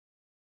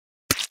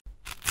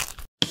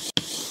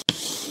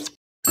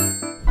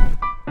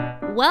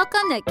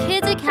Welcome to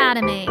Kids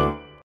Academy.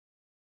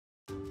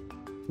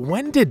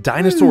 When did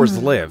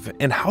dinosaurs live,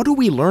 and how do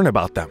we learn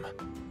about them?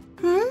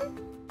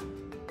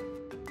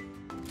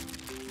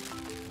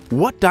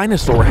 What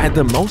dinosaur had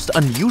the most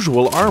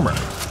unusual armor?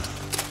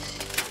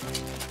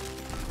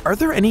 Are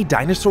there any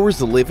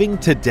dinosaurs living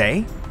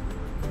today?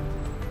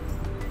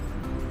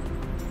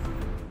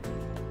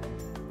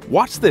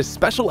 Watch this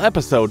special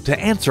episode to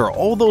answer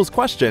all those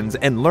questions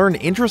and learn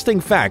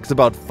interesting facts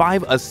about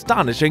 5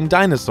 astonishing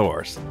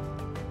dinosaurs.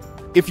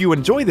 If you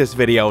enjoy this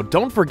video,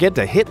 don't forget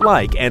to hit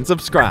like and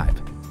subscribe.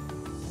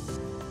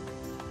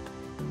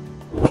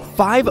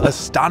 5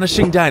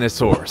 astonishing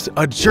dinosaurs,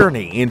 a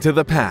journey into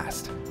the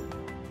past.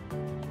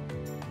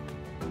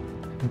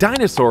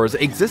 Dinosaurs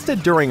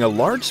existed during a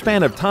large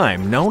span of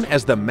time known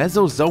as the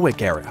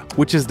Mesozoic era,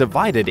 which is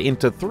divided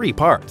into 3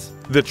 parts: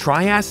 the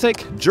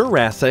Triassic,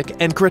 Jurassic,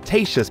 and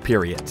Cretaceous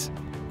periods.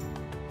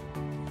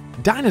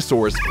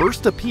 Dinosaurs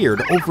first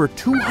appeared over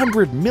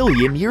 200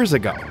 million years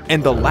ago,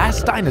 and the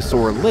last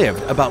dinosaur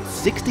lived about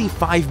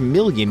 65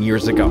 million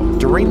years ago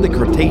during the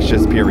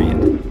Cretaceous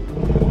period.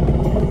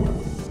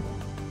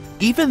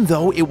 Even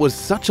though it was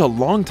such a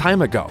long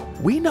time ago,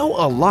 we know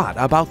a lot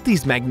about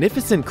these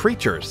magnificent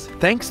creatures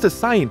thanks to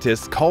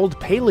scientists called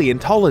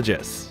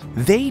paleontologists.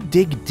 They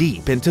dig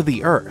deep into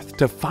the earth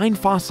to find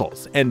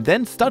fossils and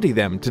then study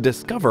them to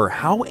discover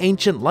how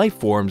ancient life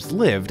forms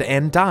lived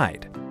and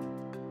died.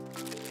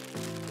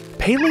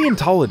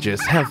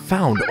 Paleontologists have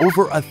found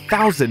over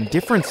 1,000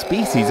 different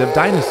species of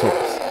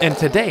dinosaurs, and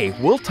today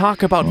we'll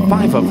talk about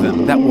 5 of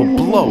them that will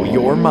blow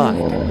your mind.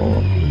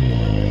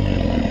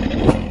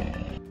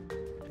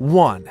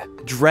 1.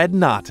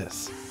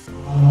 Dreadnaughtus.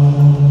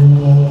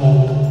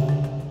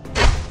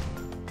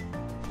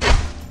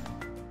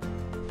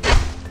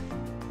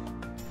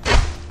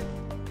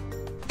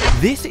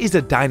 This is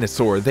a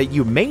dinosaur that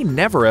you may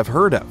never have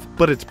heard of,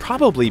 but it's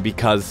probably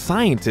because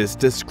scientists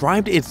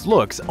described its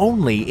looks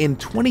only in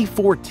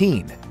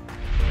 2014.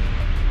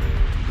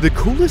 The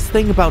coolest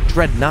thing about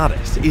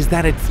Dreadnaughtus is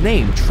that its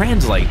name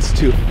translates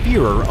to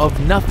fearer of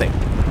nothing.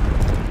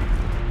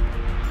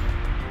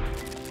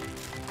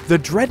 The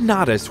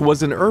Dreadnaughtus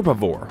was an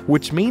herbivore,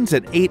 which means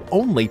it ate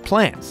only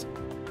plants.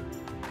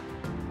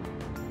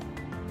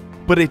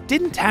 But it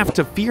didn't have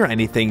to fear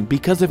anything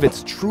because of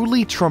its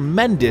truly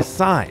tremendous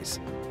size.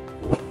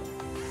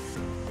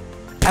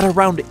 At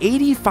around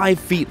 85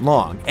 feet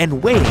long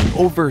and weighing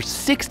over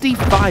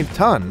 65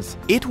 tons,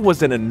 it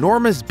was an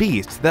enormous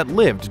beast that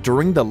lived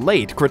during the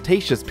late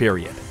Cretaceous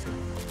period.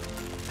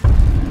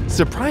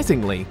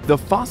 Surprisingly, the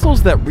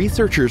fossils that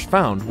researchers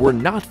found were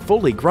not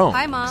fully grown.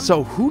 Hi, Mom.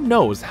 So who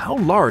knows how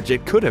large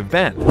it could have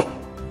been.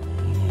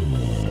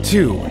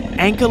 2.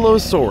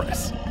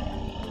 Ankylosaurus.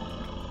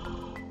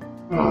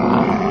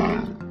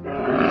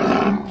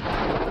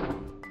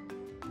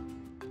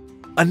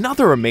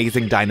 Another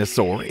amazing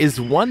dinosaur is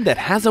one that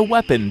has a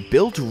weapon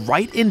built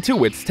right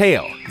into its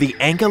tail, the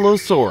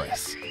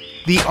Ankylosaurus.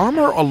 The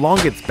armor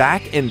along its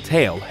back and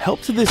tail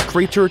helped this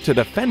creature to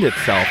defend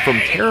itself from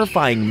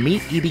terrifying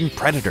meat-eating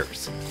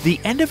predators. The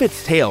end of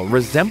its tail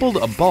resembled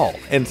a ball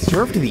and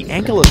served the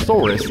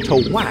Ankylosaurus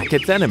to whack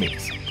its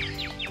enemies.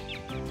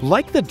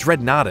 Like the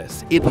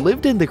Dreadnaughtus, it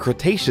lived in the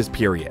Cretaceous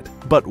period,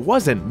 but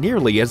wasn't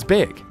nearly as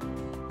big.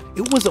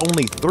 It was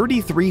only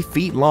 33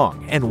 feet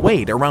long and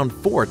weighed around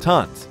 4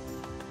 tons.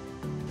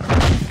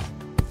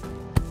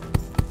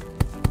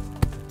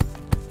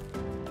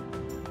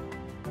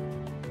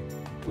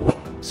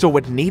 So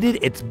it needed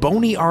its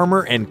bony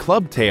armor and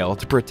club tail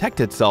to protect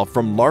itself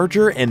from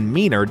larger and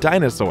meaner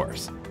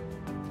dinosaurs.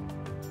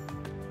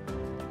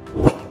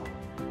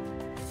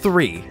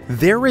 3.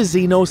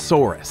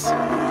 Therizinosaurus.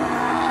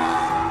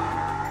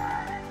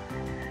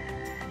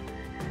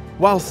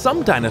 While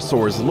some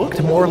dinosaurs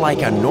looked more like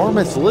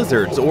enormous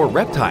lizards or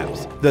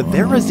reptiles, the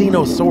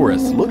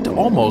Therizinosaurus looked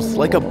almost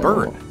like a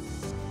bird.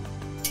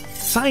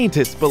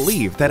 Scientists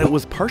believe that it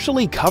was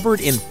partially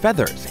covered in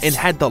feathers and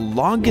had the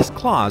longest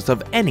claws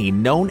of any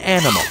known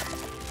animal.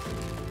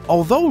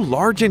 Although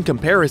large in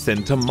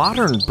comparison to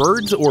modern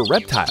birds or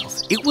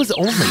reptiles, it was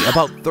only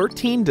about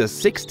 13 to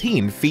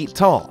 16 feet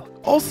tall.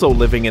 Also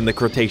living in the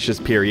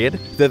Cretaceous period,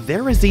 the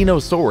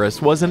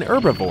Therizinosaurus was an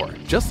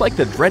herbivore, just like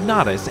the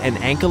Dreadnaughtus and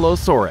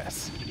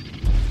Ankylosaurus.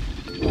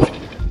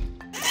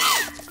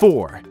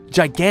 4.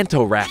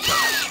 Gigantoraptor.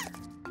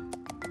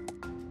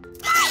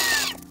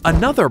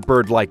 Another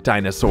bird-like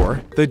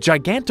dinosaur, the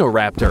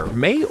Gigantoraptor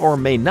may or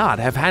may not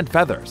have had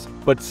feathers,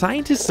 but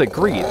scientists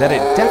agree that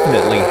it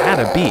definitely had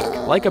a beak,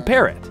 like a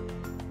parrot.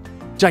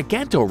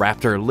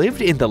 Gigantoraptor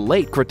lived in the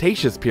late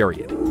Cretaceous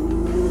period.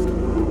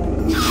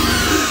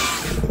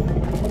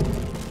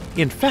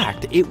 In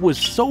fact, it was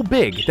so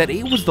big that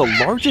it was the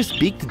largest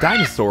beaked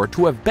dinosaur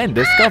to have been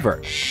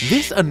discovered.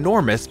 This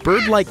enormous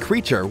bird-like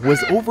creature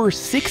was over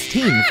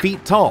 16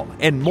 feet tall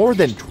and more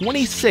than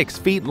 26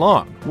 feet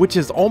long, which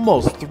is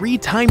almost 3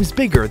 times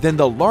bigger than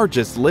the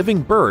largest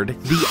living bird,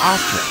 the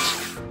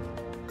ostrich.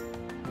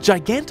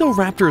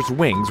 Gigantoraptor's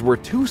wings were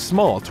too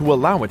small to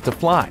allow it to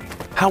fly.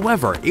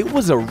 However, it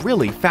was a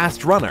really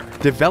fast runner,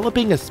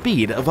 developing a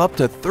speed of up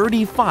to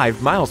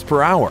 35 miles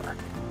per hour.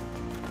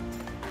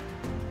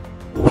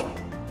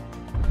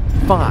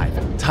 5.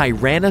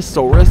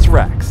 Tyrannosaurus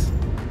Rex.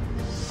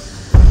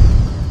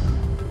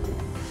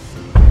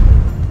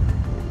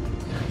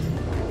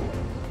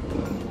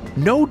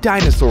 No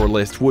dinosaur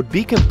list would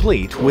be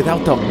complete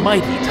without the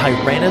mighty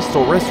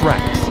Tyrannosaurus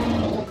Rex.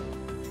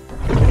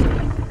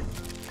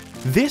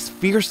 This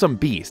fearsome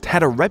beast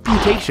had a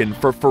reputation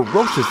for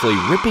ferociously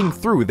ripping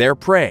through their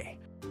prey.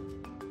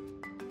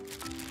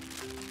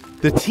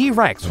 The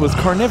T-Rex was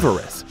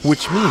carnivorous,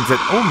 which means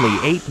it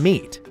only ate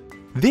meat.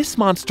 This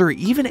monster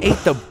even ate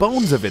the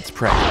bones of its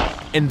prey,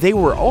 and they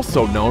were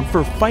also known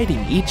for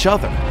fighting each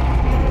other.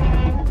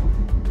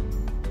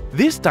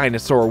 This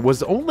dinosaur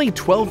was only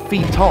 12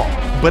 feet tall,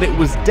 but it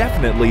was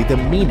definitely the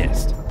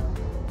meanest.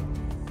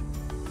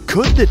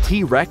 Could the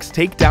T-Rex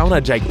take down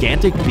a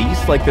gigantic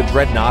beast like the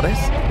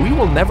Dreadnaughtus? We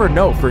will never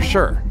know for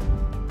sure.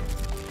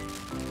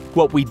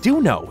 What we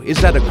do know is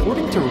that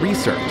according to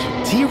research,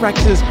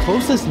 T-Rex's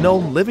closest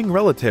known living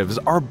relatives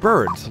are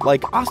birds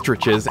like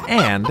ostriches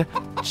and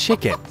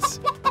chickens.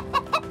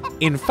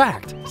 In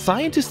fact,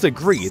 scientists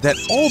agree that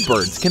all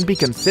birds can be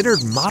considered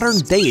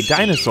modern-day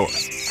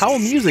dinosaurs. How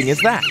amusing is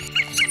that?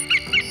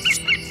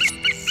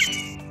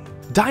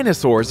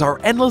 Dinosaurs are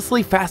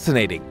endlessly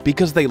fascinating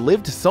because they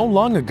lived so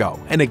long ago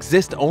and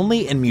exist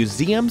only in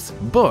museums,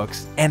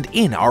 books, and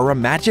in our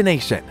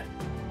imagination.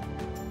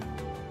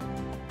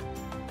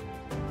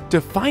 To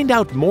find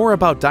out more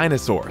about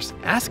dinosaurs,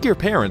 ask your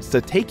parents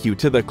to take you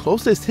to the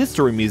closest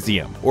history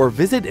museum or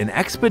visit an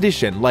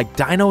expedition like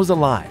Dinos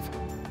Alive.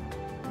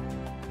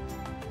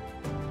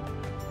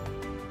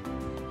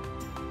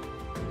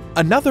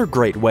 Another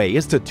great way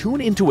is to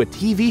tune into a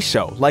TV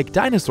show like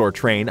Dinosaur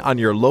Train on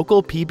your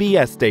local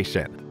PBS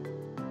station.